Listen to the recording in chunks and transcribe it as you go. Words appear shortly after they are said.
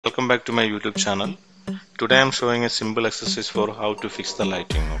Welcome back to my YouTube channel. Today I'm showing a simple exercise for how to fix the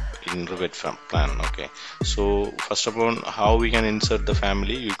lighting in Revit plan. Okay, so first of all, how we can insert the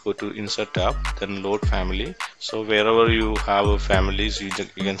family. You go to insert tab, then load family. So wherever you have a families, you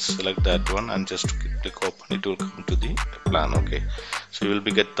can select that one and just click open. It will come to the plan. Okay, so you will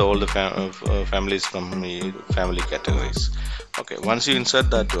be get all the families from the family categories. Okay, once you insert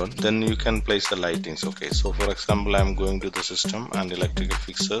that one, then you can place the lightings. Okay, so for example, I'm going to the system and electrical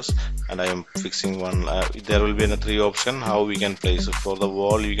fixtures, and I am fixing one. There will be a three option how we can place it. For the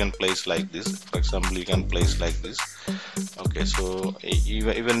wall, you can place like this. For example, you can place like this. Okay, so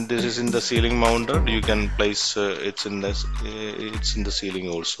even this is in the ceiling mounted, you can place it's in the ceiling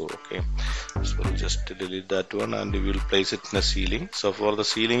also. Okay, so just delete that one and you will place it in the ceiling. So for the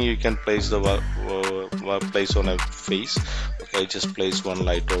ceiling, you can place the place on a face. Okay, just place one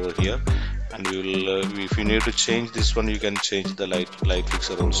light over here, and you will if you need to change this one, you can change the light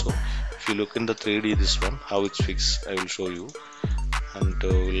fixture also. If you look in the 3D, this one how it's fixed, I will show you. And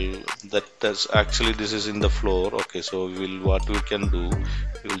that's actually this is in the floor. Okay, so what we can do,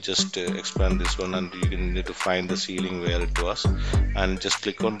 we will just expand this one, and you can need to find the ceiling where it was, and just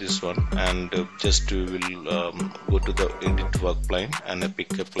click on this one, and just will go to the edit work plane and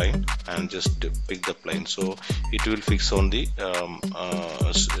pick a plane and just pick the plane, so it will fix on the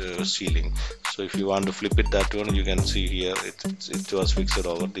ceiling. So if you want to flip it that one, you can see here it was fixed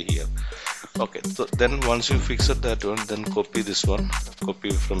over the here. Okay, so then once you fix it that one, then copy this one,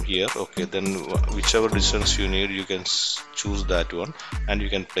 copy from here. Okay, then whichever distance you need, you can choose that one and you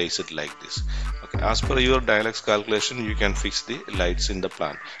can place it like this. Okay, as per your dialects calculation, you can fix the lights in the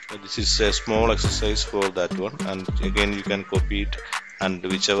plan. This is a small exercise for that one, and again you can copy it, and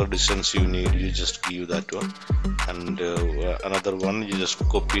whichever distance you need, you just give that one, and another one you just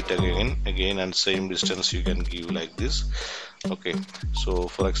copy it again, and same distance you can give like this. Okay, so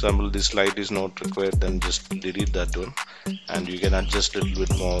for example, this light is not required, then just delete that one, and you can adjust a little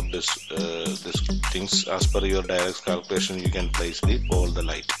bit more this things as per your direct calculation. You can place all the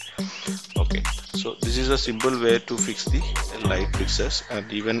light. Okay, so this is a simple way to fix the light fixtures,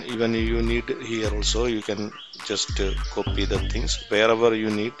 and even you need here also, you can just copy the things wherever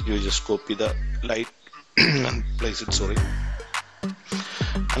you need. You just copy the light and place it. Sorry.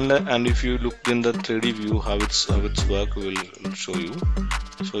 And if you look in the 3D view how it's work, will show you.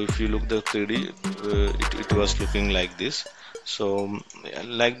 So if you look the 3D, it was looking like this. So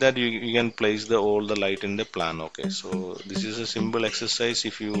like that you can place all the light in the plan. Okay, so this is a simple exercise.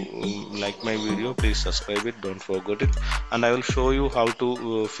 If you like my video, please subscribe it, don't forget it, and I will show you how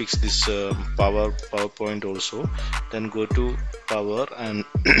to fix this PowerPoint also. Then go to power and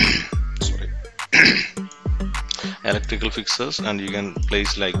sorry electrical fixtures, and you can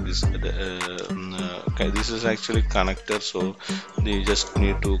place like this. Okay, this is actually connector, so you just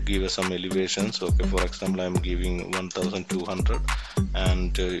need to give some elevations. Okay, for example, I'm giving 1200,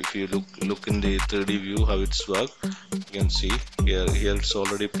 and if you look in the 3D view how it's work, you can see here it's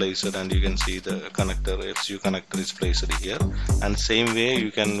already placed, and you can see the connector, FCU connector is placed here. And same way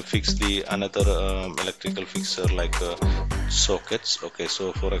you can fix the another electrical fixture like sockets. Okay,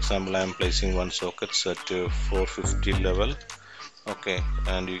 so for example, I'm placing one sockets at 450 level. Okay,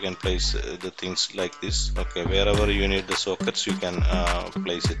 and you can place the things like this. Okay, wherever you need the sockets, you can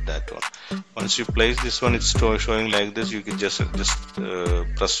place it that one. Once you place this one, it's showing like this. You can just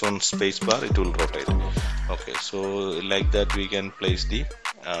press on space bar, it will rotate. Okay, so like that we can place the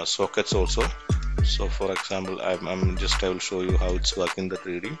sockets also. So for example, I will show you how it's working the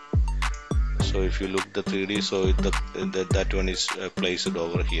 3D. So if you look the 3D, so that one is placed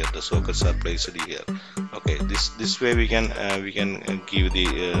over here. The sockets are placed here. Okay, this way we can give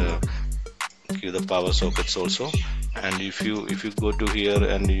the power sockets also. And if you go to here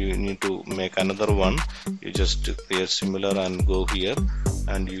and you need to make another one, you just create similar and go here,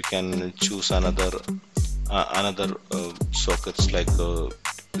 and you can choose another sockets like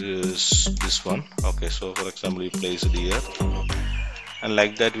this one. Okay, so for example, you place it here, and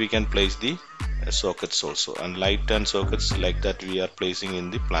like that we can place the sockets also, and light and sockets like that we are placing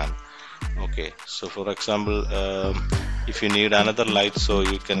in the plan. Okay, so for example, if you need another light, so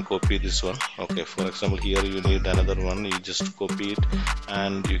you can copy this one. Okay, for example, here you need another one, you just copy it,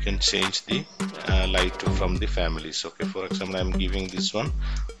 and you can change the light from the families. Okay, for example, I'm giving this one.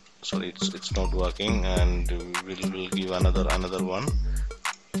 Sorry, it's not working, and we'll give another one.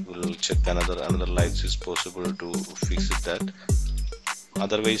 We'll check another lights is possible to fix it that.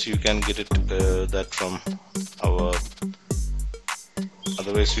 Otherwise you can get it that from our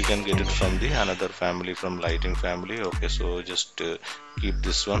otherwise you can get it from the another family, from lighting family. Okay, so just keep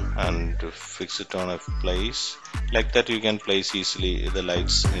this one and fix it on a place. Like that you can place easily the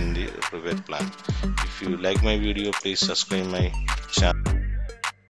lights in the Revit plan. If you like my video, please subscribe my channel.